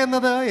രക്ഷ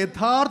എന്നത്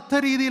യഥാർത്ഥ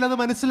രീതിയിൽ അത്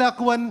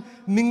മനസ്സിലാക്കുവാൻ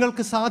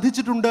നിങ്ങൾക്ക്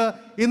സാധിച്ചിട്ടുണ്ട്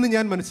എന്ന്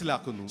ഞാൻ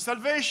മനസ്സിലാക്കുന്നു.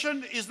 Salvation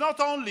is not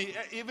only,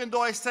 even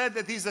though I said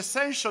that it is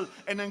essential,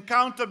 an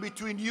encounter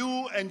between you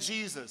and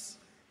Jesus.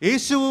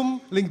 യേശുവും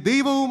അല്ലെങ്കിൽ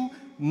ദൈവവും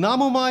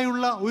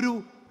നാമുമായുള്ള ഒരു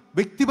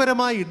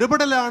വ്യക്തിപരമായ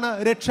ഇടപെടലാണ്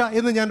രക്ഷ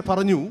എന്ന് ഞാൻ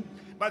പറഞ്ഞു.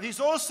 But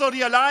he's also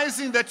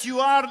realizing that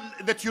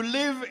you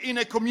live in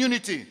a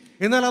community.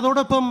 എന്നാൽ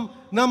അതോടൊപ്പം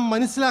നാം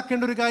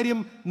മനസ്സിലാക്കേണ്ട ഒരു കാര്യം,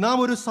 നാം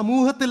ഒരു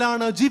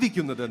സമൂഹത്തിലാണ്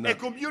ജീവിക്കുന്നത്. A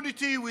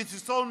community with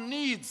its own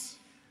needs.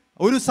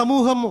 ഒരു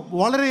സമൂഹം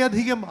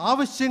വളരെയധികം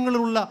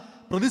ആവശ്യങ്ങളുള്ള,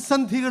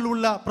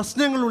 പ്രതിസന്ധികളുള്ള,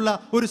 പ്രശ്നങ്ങളുള്ള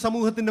ഒരു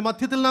സമൂഹത്തിന്റെ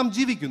മധ്യത്തിൽ നാം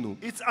ജീവിക്കുന്നു.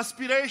 Its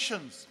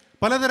aspirations.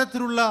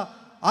 പലതരത്തിലുള്ള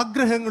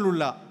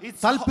ആഗ്രഹങ്ങളുള്ള,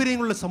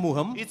 താല്പര്യങ്ങളുള്ള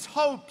സമൂഹം, its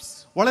hopes.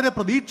 വളരെ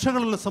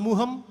പ്രതീക്ഷകളുള്ള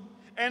സമൂഹം.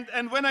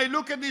 And when I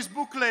look at this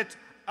booklet,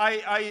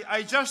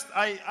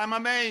 I'm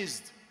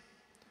amazed.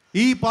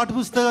 ഈ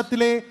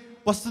പാഠപുസ്തകത്തിലെ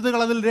വസ്തുതകൾ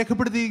അതിൽ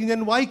രേഖപ്പെടുത്തി ഞാൻ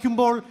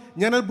വായിക്കുമ്പോൾ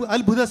ഞാൻ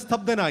അത്ഭുത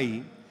സ്തബ്ധനായി.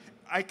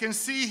 I can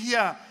see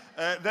here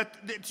that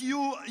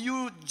you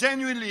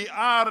genuinely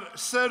are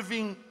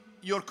serving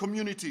your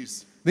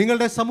communities.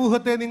 നിങ്ങളുടെ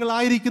സമൂഹത്തെ, നിങ്ങൾ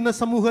ആയിരിക്കുന്ന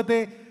സമൂഹത്തെ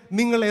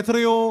നിങ്ങൾ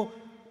എത്രയോ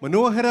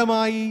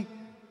മനോഹരമായി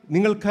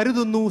നിങ്ങൾ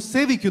കരുതുന്നു,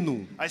 സേവിക്കുന്നു.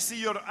 I see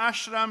your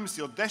ashrams,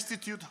 your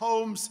destitute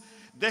homes,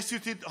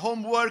 destitute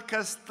home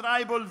workers,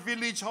 tribal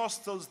village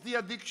hostels, the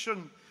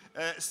addiction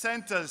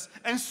centers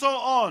and so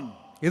on.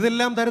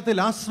 ഇതെല്ലാം തരത്തിൽ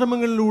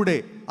ആശ്രമങ്ങളിലൂടെ,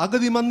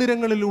 അഗതി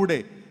മന്ദിരങ്ങളിലൂടെ,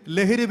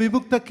 ലഹരി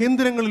വിമുക്ത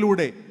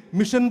കേന്ദ്രങ്ങളിലൂടെ,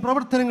 മിഷൻ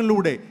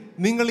പ്രവർത്തനങ്ങളിലൂടെ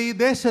നിങ്ങൾ ഈ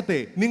ദേശത്തെ,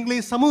 നിങ്ങൾ ഈ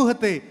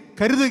സമൂഹത്തെ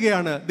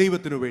കരുതുകയാണ്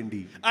ദൈവത്തിനു വേണ്ടി.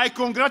 I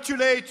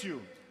congratulate you.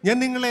 ഞാൻ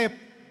നിങ്ങളെ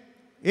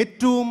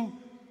ഏറ്റവും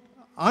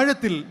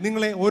ആഴത്തിൽ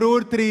നിങ്ങളെ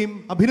ഓരോരുത്തരെയും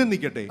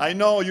അഭിനന്ദിക്കട്ടെ. I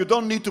know you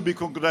don't need to be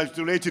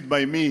congratulated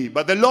by me,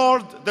 but the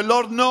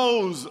Lord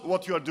knows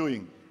what you are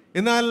doing.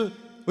 എന്നാൽ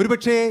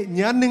ഒരുപക്ഷേ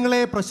ഞാൻ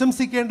നിങ്ങളെ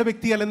പ്രശംസിക്കേണ്ട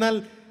വ്യക്തിയല്ല, എന്നാൽ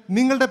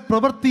നിങ്ങളുടെ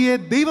പ്രവൃത്തിയെ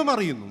ദൈവം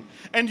അറിയുന്നു.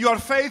 And you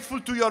are faithful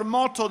to your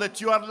motto that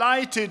you are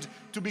lighted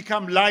to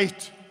become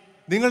light.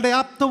 നിങ്ങളുടെ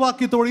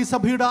ആപ്തവാക്യത്തോട്, ഈ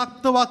സഭയുടെ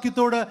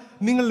ആപ്തവാക്യത്തോട്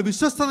നിങ്ങൾ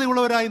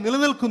വിശ്വസ്തതയുള്ളവരായി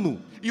നിലനിൽക്കുന്നു.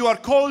 You are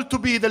called to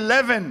be the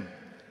leaven.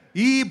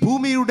 ഈ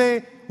ഭൂമിയുടെ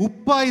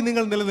ഉപ്പായി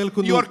നിങ്ങൾ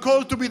നിലനിൽക്കുന്നു. You are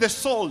called to be the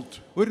salt.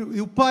 ഒരു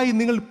ഉപ്പായി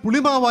നിങ്ങൾ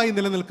പുളിമാവായി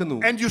നിലനിൽക്കുന്നു.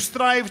 And you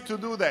strive to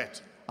do that.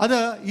 അത്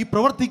ഈ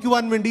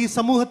പ്രവർത്തിക്കുവാൻ വേണ്ടി, ഈ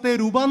സമൂഹത്തെ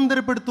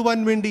രൂപാന്തരപ്പെടുത്തുവാൻ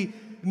വേണ്ടി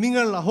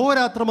നിങ്ങൾ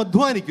അഹോരാത്രം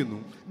അധ്വാനിക്കുന്നു.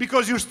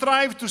 Because you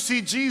strive to see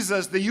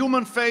Jesus, the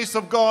human face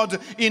of God,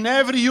 in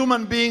every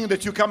human being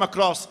that you come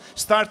across,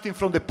 starting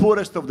from the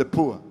poorest of the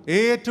poor.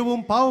 ഏറ്റവും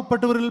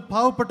പാവപ്പെട്ടവരിൽ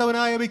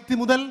പാവപ്പെട്ടവനായ വ്യക്തി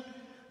മുതൽ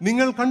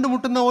നിങ്ങൾ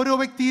കണ്ടുമുട്ടുന്ന ഓരോ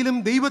വ്യക്തിയിലും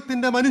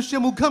ദൈവത്തിന്റെ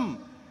മനുഷ്യമുഖം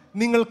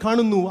നിങ്ങൾ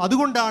കാണുന്നു.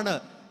 അതുകൊണ്ടാണ്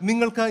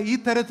നിങ്ങൾക്ക് ഈ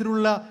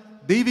തരത്തിലുള്ള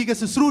ദൈവിക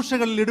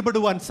ശുശ്രൂഷകളിൽ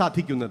ഇടപെടുവാൻ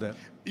സാധിക്കുന്നത്.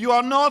 You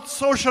are not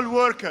social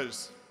workers.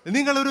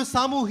 നിങ്ങൾ ഒരു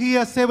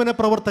സാമൂഹിക സേവന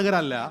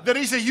പ്രവർത്തകരല്ല.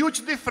 There is a huge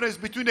difference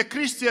between a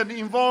Christian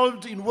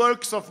involved in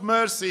works of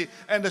mercy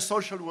and a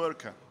social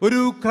worker.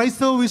 ഒരു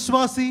ക്രൈസ്തവ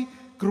വിശ്വാസി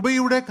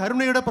കൃപയുടെ,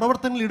 കരുണയുടെ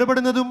പ്രവർത്തനങ്ങളിൽ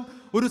ഇടപെടുന്നതും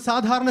ഒരു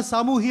സാധാരണ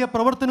സാമൂഹിക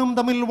പ്രവർത്തനവും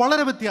തമ്മിൽ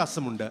വളരെ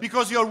വ്യത്യാസമുണ്ട്.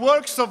 Because your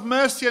works of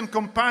mercy and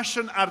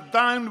compassion are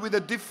done with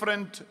a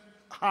different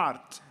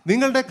heart.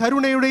 നിങ്ങളുടെ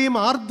കരുണയുടെയും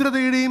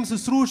ആർദ്രതയുടെയും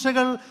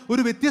ശുശ്രൂഷകൾ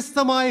ഒരു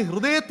വ്യത്യസ്തമായ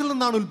ഹൃദയത്തിൽ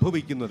നിന്നാണ്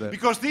ഉത്ഭവിക്കുന്നത്.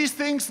 Because these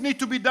things need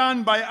to be done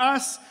by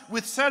us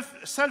with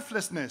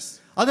selflessness.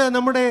 അത്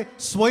നമ്മുടെ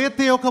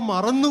സ്വയത്തെയൊക്കെ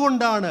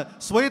മറന്നുകൊണ്ടാണ്,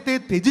 സ്വയത്തെ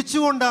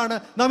ത്യജിച്ചുകൊണ്ടാണ്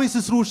നാം ഈ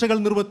ശുശ്രൂഷകൾ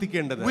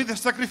നിർവർത്തിക്കേണ്ടത്. With a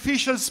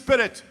sacrificial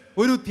spirit.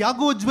 ഒരു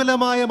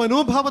ത്യാഗോജ്വലമായ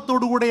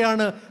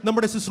മനോഭാവത്തോടുകൂടെയാണ്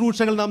നമ്മുടെ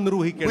ശുശ്രൂഷകൾ നാം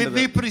നിർവഹിക്കേണ്ടത്. With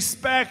deep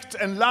respect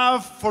and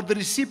love for the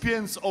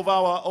recipients of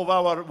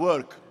our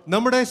work.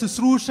 നമ്മുടെ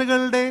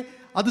ശുശ്രൂഷകളുടെ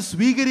അത്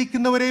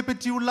സ്വീകരിക്കുന്നവരെ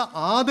പറ്റിയുള്ള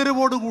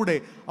ആദരവോടുകൂടെ,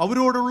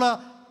 അവരോടുള്ള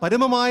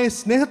പരമമായ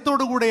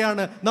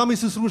സ്നേഹത്തോടുകൂടെയാണ് നാം ഈ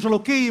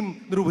ശുശ്രൂഷകളൊക്കെയും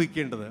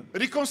നിർവഹിക്കേണ്ടത്.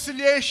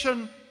 Reconciliation,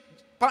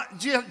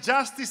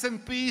 justice and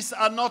peace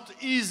are not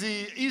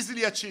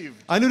easily achieved.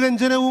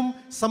 അനുരഞ്ജനവും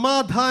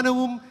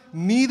സമാധാനവും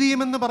നീതിയും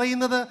എന്ന്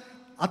പറയുന്നത്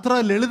അത്ര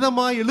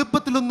ലളിതമായി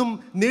എളുപ്പത്തിലൊന്നും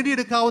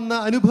നേടിയെടുക്കാവുന്ന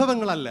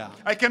അനുഭവങ്ങളല്ല.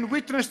 I can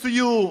witness to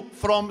you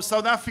from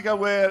South Africa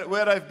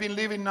where I've been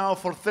living now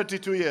for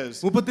 32 years.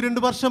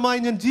 32 വർഷമായി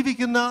ഞാൻ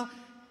ജീവിക്കുന്ന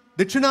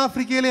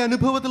ദക്ഷിണാഫ്രിക്കയിലെ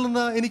അനുഭവത്തിൽ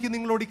നിന്ന് എനിക്ക്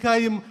നിങ്ങളോട്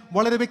ഇക്കാര്യം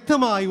വളരെ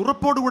വ്യക്തമായി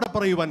ഉറപ്പോടുകൂടെ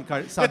പറയുവാൻ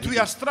that we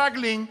are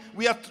struggling,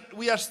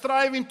 we are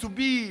striving to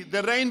be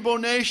the rainbow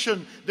nation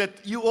that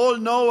you all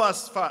know us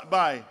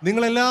by.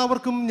 നിങ്ങൾ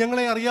എല്ലാവർക്കും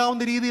ഞങ്ങളെ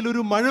അറിയാവുന്ന രീതിയിൽ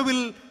ഒരു മഴവിൽ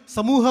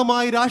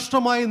സമൂഹമായി,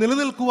 രാഷ്ട്രമായി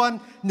നിലനിൽക്കുവാൻ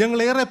ഞങ്ങൾ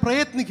ഏറെ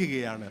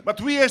പ്രയത്നിക്കുകയാണ്.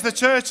 But we as the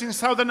church in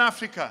Southern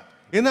Africa,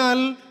 എന്നാൽ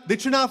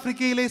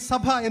ദക്ഷിണാഫ്രിക്കയിലെ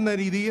സഭ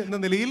എന്ന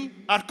നിലയിൽ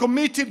are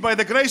committed by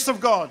the grace of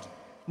God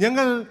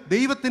ഞങ്ങൾ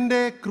ദൈവത്തിന്റെ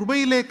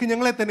കൃപയിലേക്ക്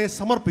ഞങ്ങളെ തന്നെ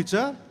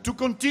സമർപ്പിച്ച് to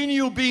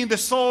continue being the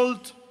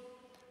salt,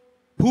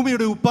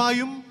 ഭൂമിയുടെ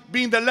ഉപ്പായും,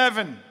 being the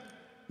leaven,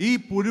 ഈ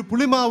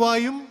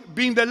പുളിമാവായും,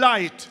 being the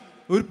light,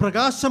 ഒരു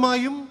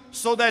പ്രകാശമായും,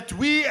 so that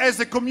we as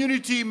a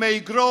community may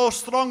grow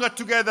stronger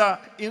together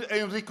in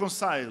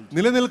reconciled.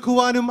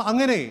 നിലനിൽക്കുവാനും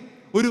അങ്ങനെ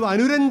ഒരു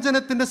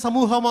അനുരഞ്ജനത്തിന്റെ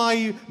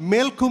സമൂഹമായി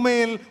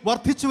മേൽക്കുമേൽ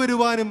വർദ്ധിച്ചു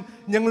വരുവാനും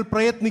ഞങ്ങൾ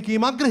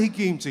പ്രയത്നിക്കുകയും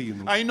ആഗ്രഹിക്കുകയും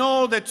ചെയ്യുന്നു. I know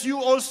that you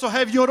also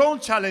have your own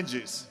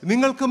challenges.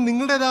 നിങ്ങൾക്കും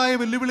നിങ്ങളുടേതായ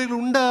വെല്ലുവിളികൾ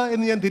ഉണ്ട്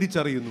എന്ന് ഞാൻ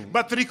തിരിച്ചറിയുന്നു.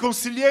 But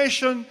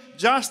reconciliation,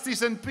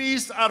 justice and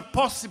peace are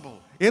possible.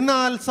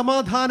 എന്നാൽ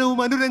സമാധാനവും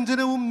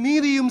അനുരഞ്ജനവും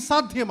നീതിയും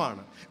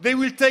സാധ്യമാണ്. They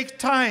will take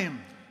time.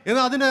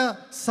 എന്നാൽ അതിന്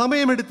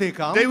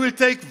സമയമെടുത്തേക്കാം. They will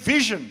take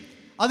vision.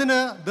 അതിന്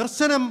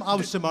ദർശനം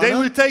ആവശ്യമാണ്. They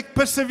will take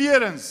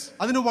perseverance.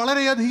 അതിന്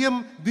വളരെയധികം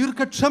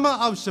ദീർഘക്ഷമ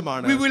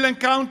ആവശ്യമാണ്. We will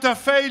encounter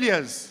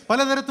failures.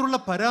 പലതരത്തിലുള്ള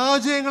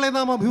പരാജയങ്ങളെ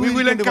നാം We will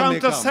അഭിമുഖീകരിക്കേണ്ടി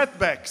encounter വന്നേക്കാം.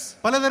 setbacks.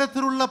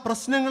 പലതരത്തിലുള്ള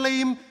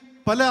പ്രശ്നങ്ങളെയും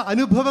പല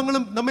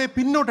അനുഭവങ്ങളും നമ്മെ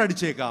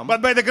പിന്നോട്ടടിച്ചേക്കാം.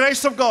 But by the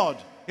grace of God,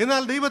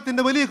 എന്നാൽ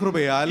ദൈവത്തിന്റെ വലിയ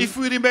കൃപയാൽ if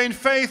we remain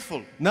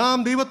faithful,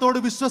 നാം ദൈവത്തോട്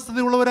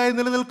വിശ്വസ്തതയുള്ളവരായി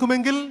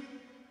നിലനിൽക്കുമെങ്കിൽ,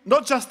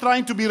 not just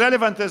trying to be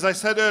relevant as I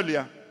said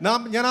earlier,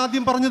 ഞാൻ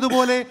ആദ്യം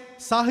പറഞ്ഞതുപോലെ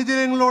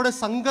സാഹചര്യങ്ങളോട്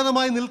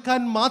സംഗതമായി നിൽക്കാൻ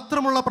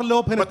മാത്രമുള്ള but to be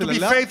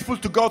പ്രലോഭനത്തിലല്ല, faithful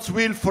to God's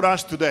will for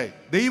us today.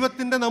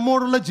 ദൈവത്തിന്റെ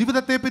നമ്മോടുള്ള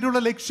ജീവിതത്തെ പറ്റിയുള്ള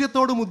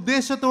ലക്ഷ്യത്തോടും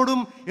ഉദ്ദേശത്തോടും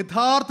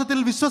യഥാർത്ഥത്തിൽ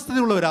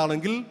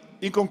വിശ്വസ്തതയുള്ളവരാണെങ്കിൽ,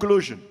 In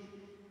conclusion,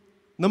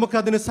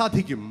 നമുക്കതിന്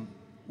സാധിക്കും.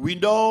 we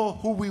know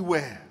who we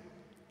were.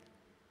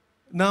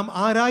 നാം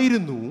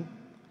ആരായിരുന്നു,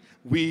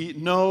 We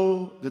know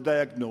the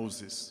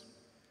diagnosis.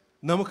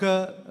 നമുക്ക്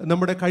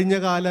നമ്മുടെ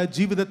കഴിഞ്ഞകാല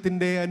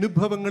ജീവിതത്തിന്റെ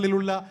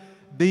അനുഭവങ്ങളിലുള്ള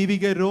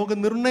ദൈവിക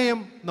രോഗനിർണയം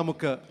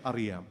നമുക്ക്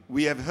അറിയാം.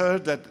 We have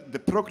heard that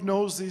the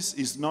prognosis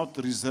is not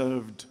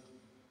reserved.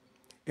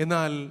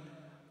 എന്നാൽ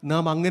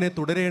നാം അങ്ങനെ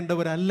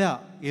തുടരേണ്ടവരല്ല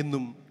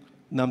എന്നും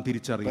നാം But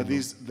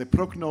തിരിച്ചറിയുന്നു. the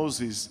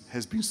prognosis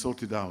has been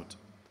sorted out.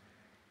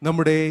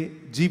 നമ്മുടെ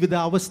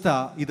ജീവിതാവസ്ഥ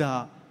ഇതാ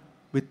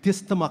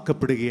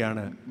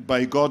വ്യത്യസ്തമാക്കപ്പെടുകയാണ്.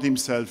 By God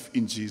Himself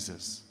in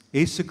Jesus.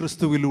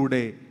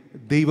 യേശുക്രിസ്തുവിലൂടെ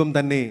ദൈവം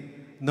തന്നെ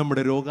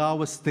നമ്മുടെ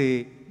രോഗാവസ്ഥയെ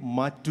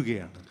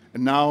മാറ്റുകയാണ്.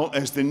 And now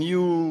as the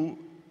new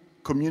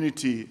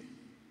community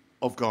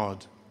of God,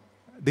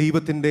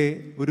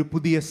 ദൈവത്തിന്റെ ഒരു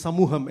പുതിയ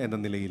സമൂഹം എന്ന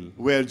നിലയിൽ,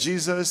 where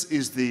Jesus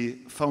is the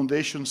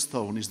foundation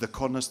stone, is the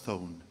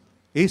cornerstone,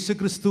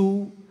 യേശുക്രിസ്തു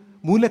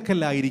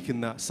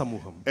മൂലക്കല്ലായിരിക്കുന്ന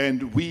സമൂഹം, and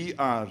we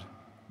are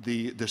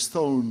the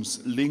stones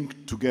linked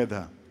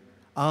together.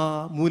 ആ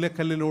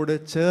മൂലക്കല്ലിനോട്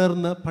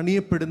ചേർന്ന്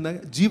പണിയപ്പെടുന്ന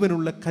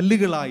ജീവനുള്ള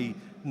കല്ലുകളായി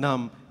നാം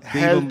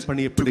ദൈവം Held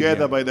പണിയപ്പെടുക,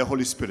 together by the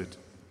Holy Spirit.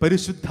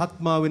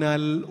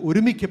 പരിശുദ്ധാത്മാവിനാൽ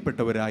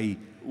ഒരുമിക്കപ്പെട്ടവരായി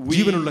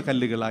ജീവനുള്ള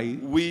കല്ലുകളായി.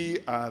 We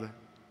are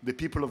the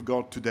people of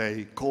God today,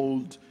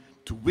 called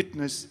to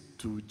witness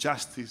to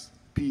justice,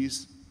 peace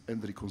and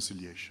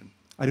reconciliation.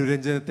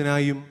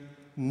 അനുരഞ്ജനത്തിനായും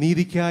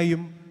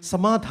നീതിക്കായും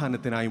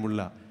സമാധാനത്തിനായുമുള്ള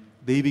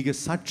ദൈവിക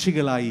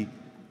സാക്ഷികളായി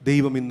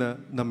ദൈവം ഇന്ന്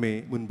നമ്മെ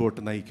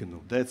മുൻപോട്ട് നയിക്കുന്നു.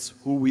 That's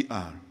who we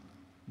are.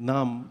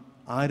 നാം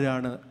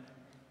ആരാണ്?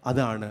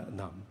 അതാണ്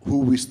നാം. Who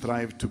we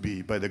strive to be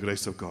by the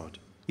grace of God.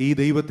 ഈ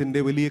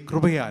ദൈവത്തിന്റെ വലിയ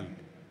കൃപയാൽ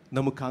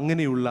നമുക്ക്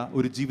അങ്ങനെയുള്ള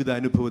ഒരു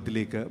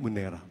ജീവിതാനുഭവത്തിലേക്ക്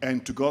മുന്നേറാം. And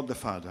to God the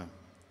Father,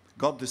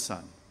 God the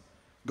Son,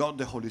 God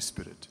the Holy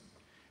Spirit,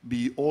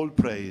 be all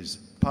praise,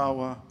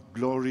 power,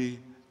 glory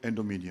and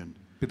dominion.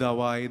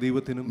 പിതാവായ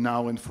ദൈവത്തിനും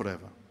now and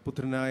forever.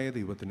 പുത്രനായ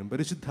ദൈവത്തിനും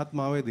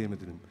പരിശുദ്ധാത്മാവായ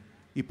ദൈവത്തിനും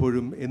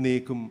ഇപ്പോഴും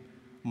എന്നേക്കും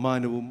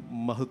മാനവും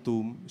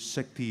മഹത്വവും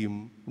ശക്തിയും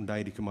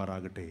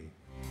ഉണ്ടായിരിക്കുമാറാകട്ടെ.